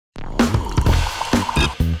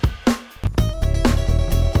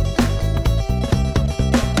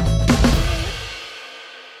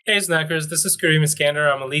Hey, Snackers, this is Kareem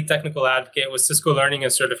Iskander. I'm a lead technical advocate with Cisco Learning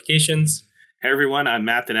and Certifications. Hey everyone, I'm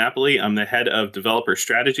Matt DiNapoli. I'm the head of developer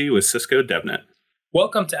strategy with Cisco DevNet.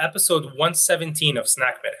 Welcome to episode 117 of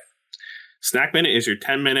Snack Minute. Snack Minute is your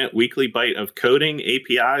 10-minute weekly bite of coding,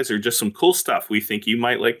 APIs, or just some cool stuff we think you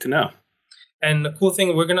might like to know. And the cool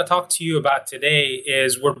thing we're going to talk to you about today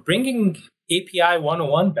is we're bringing API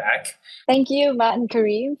 101 back. Thank you, Matt and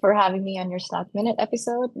Kareem, for having me on your Snack Minute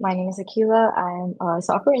episode. My name is Akhila. I'm a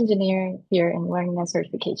software engineer here in Learning and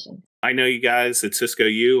Certification. I know you guys at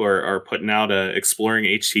CiscoU are putting out a Exploring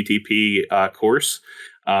HTTP course.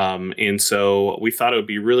 And so we thought it would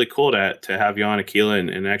be really cool to have you on,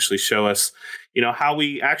 Akhila, and actually show us, how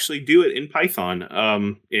we actually do it in Python.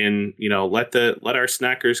 And let our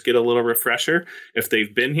snackers get a little refresher if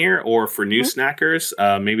they've been here, or for new snackers,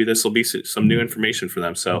 maybe this will be some new information for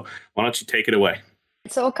them. So why don't you take it away?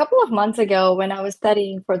 So a couple of months ago, when I was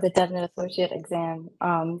studying for the DevNet Associate exam,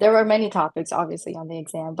 there were many topics, obviously, on the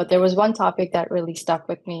exam, but there was one topic that really stuck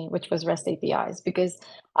with me, which was REST APIs, because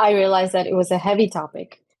I realized that it was a heavy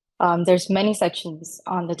topic. There's many sections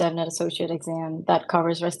on the DevNet Associate exam that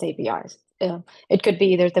covers REST APIs. It could be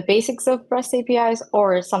either the basics of REST APIs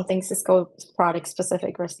or something Cisco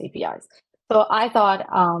product-specific REST APIs. So I thought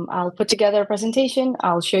I'll put together a presentation.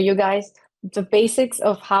 I'll show you guys the basics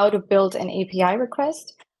of how to build an API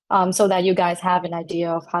request so that you guys have an idea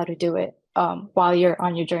of how to do it while you're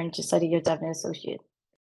on your journey to study your DevNet Associate.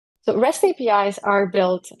 So REST APIs are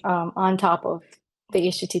built on top of the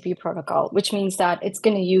HTTP protocol, which means that it's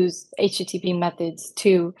going to use HTTP methods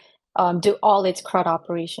to do all its CRUD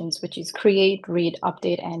operations, which is create, read,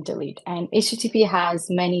 update, and delete. And HTTP has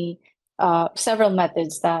several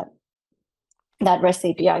methods that REST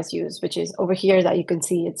APIs use, which is over here that you can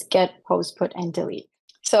see it's get, post, put, and delete.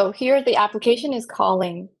 So here the application is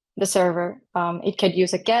calling the server. It could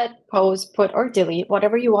use a get, post, put, or delete,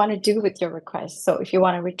 whatever you want to do with your request. So if you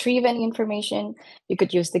want to retrieve any information, you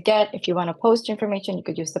could use the get. If you want to post information, you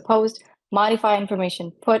could use the post. Modify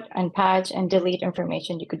information, put and patch, and delete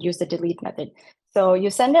information, you could use the delete method. So you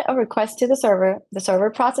send a request to the server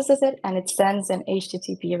processes it, and it sends an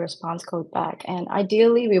HTTP response code back. And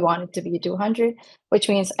ideally, we want it to be 200, which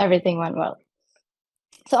means everything went well.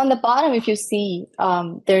 So on the bottom, if you see,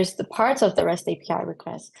 there's the parts of the REST API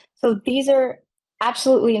request. So these are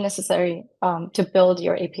absolutely necessary to build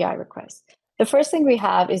your API request. The first thing we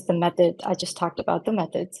have is the method. I just talked about the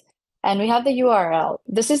methods. And we have the URL.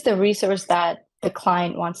 This is the resource that the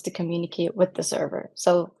client wants to communicate with the server.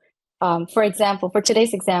 So for example, for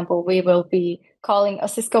today's example, we will be calling a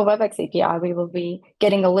Cisco Webex API. We will be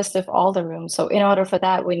getting a list of all the rooms. So in order for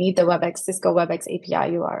that, we need the Cisco Webex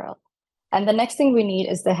API URL. And the next thing we need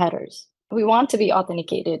is the headers. We want to be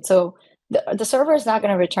authenticated. So the server is not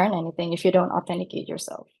going to return anything if you don't authenticate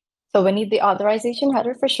yourself. So we need the authorization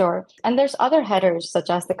header for sure. And there's other headers such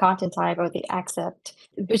as the content type or the accept,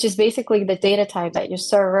 which is basically the data type that your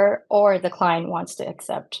server or the client wants to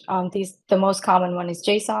accept. The most common one is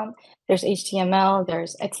JSON. There's HTML,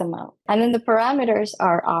 there's XML. And then the parameters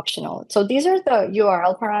are optional. So these are the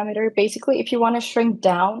URL parameter. Basically, if you want to shrink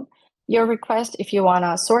down your request, if you want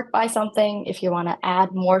to sort by something, if you want to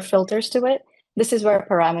add more filters to it, this is where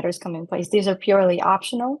parameters come in place. These are purely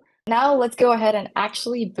optional. Now let's go ahead and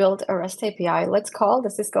actually build a REST API. Let's call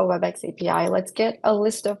the Cisco Webex API. Let's get a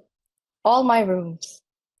list of all my rooms.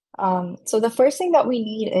 So the first thing that we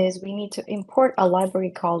need is we need to import a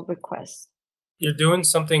library called request. You're doing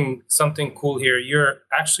something cool here. You're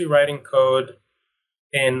actually writing code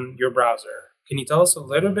in your browser. Can you tell us a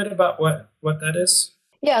little bit about what that is?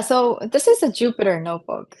 Yeah, so this is a Jupyter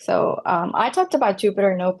Notebook. So I talked about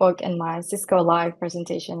Jupyter Notebook in my Cisco Live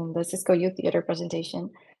presentation, the CiscoU Theater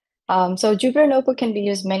presentation. So Jupyter Notebook can be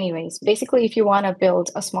used many ways. Basically, if you want to build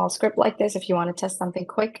a small script like this, if you want to test something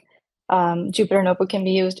quick, Jupyter Notebook can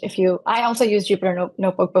be used. I also used Jupyter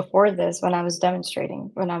Notebook before this when I was demonstrating,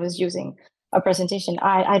 when I was using a presentation.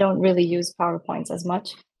 I don't really use PowerPoints as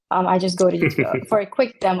much. I just go to for a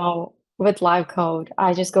quick demo with live code.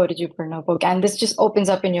 I just go to Jupyter Notebook, and this just opens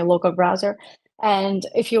up in your local browser. And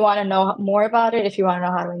if you want to know more about it, if you want to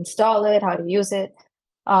know how to install it, how to use it,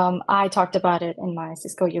 I talked about it in my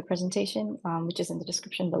CiscoU presentation, which is in the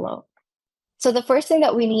description below. So the first thing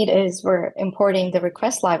that we need is we're importing the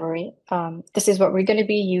request library. This is what we're going to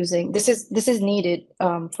be using. This is needed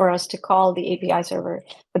for us to call the API server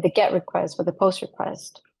with the GET request, with the POST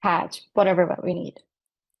request, patch, whatever that we need.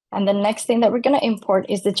 And the next thing that we're going to import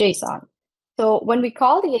is the JSON. So when we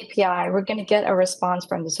call the API, we're going to get a response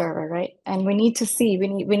from the server, right? And we need to see, we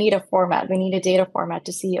need a format, we need a data format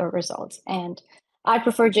to see our results. And I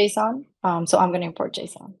prefer JSON, so I'm going to import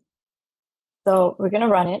JSON. So we're going to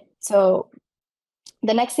run it. So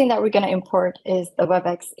The next thing that we're going to import is the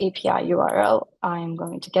Webex API URL. I'm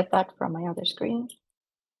going to get that from my other screen.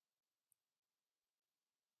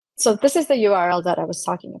 So this is the URL that I was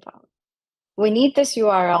talking about. We need this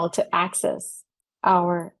URL to access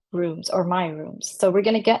our rooms or my rooms. So we're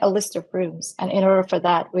going to get a list of rooms. And in order for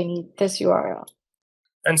that, we need this URL.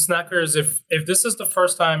 And Snackers, if this is the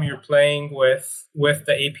first time you're playing with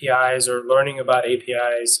the APIs or learning about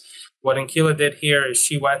APIs, what Akhila did here is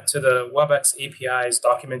she went to the Webex APIs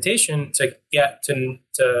documentation to get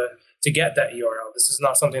that URL. This is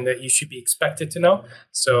not something that you should be expected to know.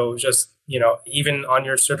 So just, even on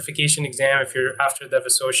your certification exam, if you're after Dev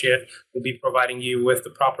Associate, we'll be providing you with the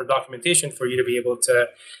proper documentation for you to be able to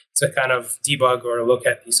kind of debug or look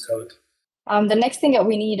at these code. The next thing that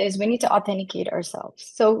we need is we need to authenticate ourselves.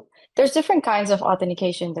 So there's different kinds of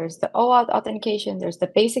authentication. There's the OAuth authentication, there's the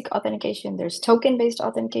basic authentication, there's token-based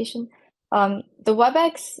authentication. The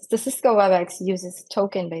Cisco Webex uses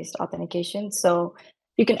token-based authentication. So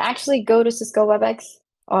you can actually go to Cisco Webex.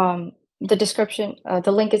 The description,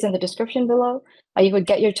 the link is in the description below. You would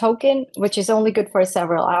get your token, which is only good for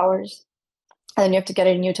several hours. And then you have to get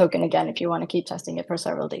a new token again if you want to keep testing it for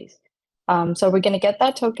several days. So we're going to get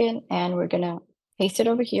that token and we're going to paste it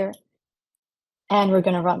over here. And we're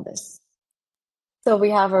going to run this. So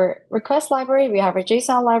we have our request library, we have our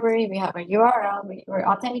JSON library, we have our URL, we're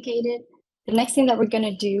authenticated. The next thing that we're going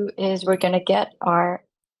to do is we're going to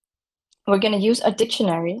use a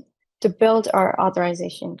dictionary to build our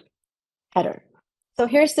authorization header. So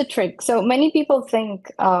here's the trick. So many people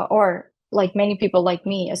think, or like many people like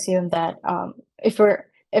me assume that if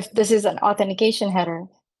this is an authentication header,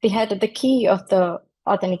 the key of the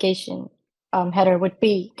authentication header would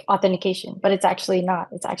be authentication, but it's actually not.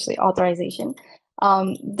 It's actually authorization.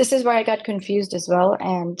 This is where I got confused as well.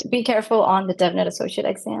 And be careful on the DevNet Associate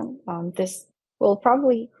exam. This will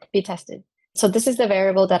probably be tested. So this is the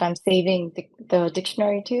variable that I'm saving the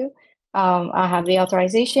dictionary to. I have the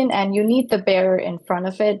authorization, and you need the bearer in front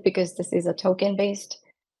of it because this is a token-based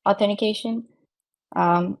authentication.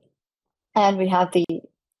 And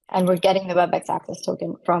we're getting the Webex access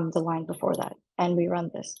token from the line before that, and we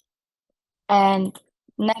run this. And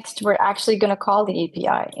next, we're actually going to call the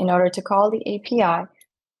API. In order to call the API,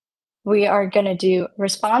 we are going to do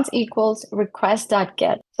response equals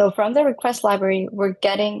request.get. So from the request library, we're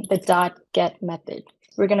getting the .get method.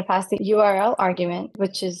 We're going to pass the URL argument,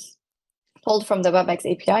 which is pulled from the Webex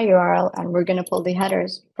API URL, and we're going to pull the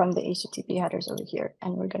headers from the HTTP headers over here,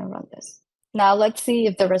 and we're going to run this. Now let's see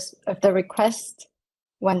if the request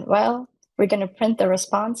went well. We're going to print the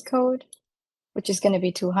response code, which is going to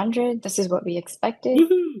be 200. This is what we expected.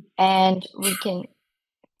 Woohoo! And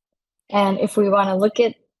if we want to look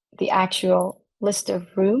at the actual list of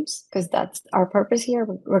rooms, because that's our purpose here,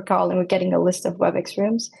 we're getting a list of Webex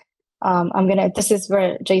rooms. This is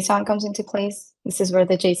where JSON comes into place. This is where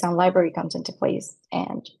the JSON library comes into place.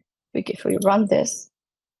 And if we run this,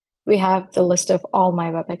 we have the list of all my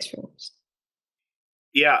Webex rooms.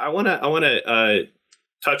 Yeah, I want to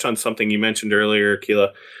touch on something you mentioned earlier,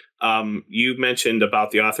 Akhila. You mentioned about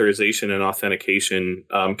the authorization and authentication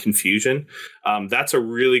confusion. That's a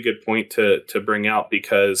really good point to bring out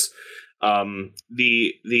because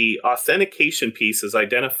the authentication piece is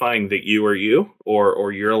identifying that you are you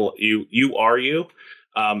or you are you.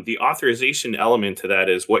 The authorization element to that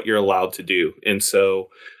is what you're allowed to do. And so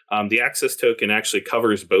the access token actually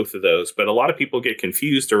covers both of those, but a lot of people get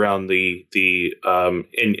confused around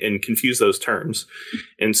and confuse those terms.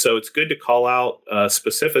 And so it's good to call out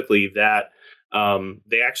specifically that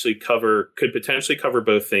they actually could potentially cover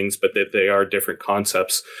both things, but that they are different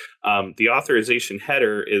concepts. The authorization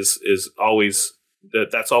header is always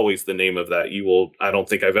that's always the name of that. I don't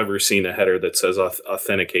think I've ever seen a header that says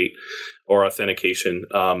authenticate or authentication.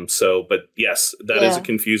 But yes, that is a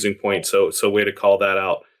confusing point. So way to call that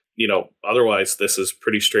out. Otherwise this is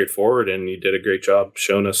pretty straightforward, and you did a great job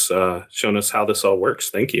showing us how this all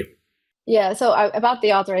works. Thank you. Yeah. So about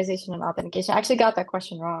the authorization and authentication, I actually got that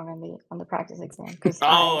question wrong on the practice exam because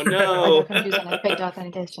I got confused and I picked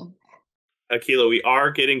authentication. Akhila, we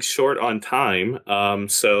are getting short on time.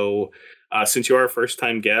 Since you are a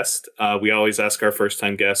first-time guest, we always ask our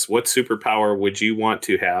first-time guests, what superpower would you want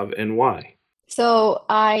to have and why? So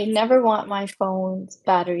I never want my phone's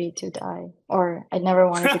battery to die, or I never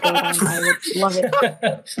want it to go down. I would love it.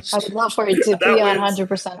 I would love for it to be on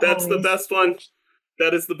 100%. That's the best one.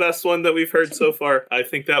 That is the best one that we've heard so far. I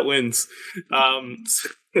think that wins.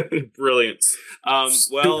 Brilliant.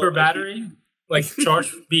 Super battery, like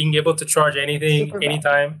being able to charge anything,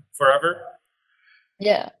 anytime, forever.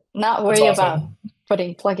 Yeah, not worry about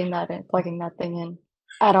plugging that thing in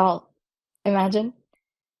at all. Imagine.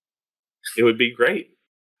 It would be great.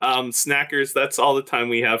 Snackers, that's all the time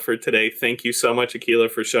we have for today. Thank you so much, Akhila,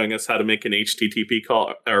 for showing us how to make an HTTP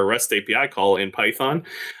call or REST API call in Python.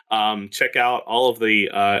 Check out all of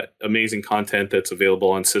the amazing content that's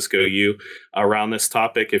available on CiscoU around this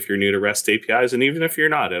topic if you're new to REST APIs. And even if you're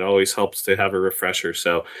not, it always helps to have a refresher.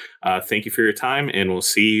 So thank you for your time, and we'll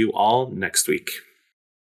see you all next week.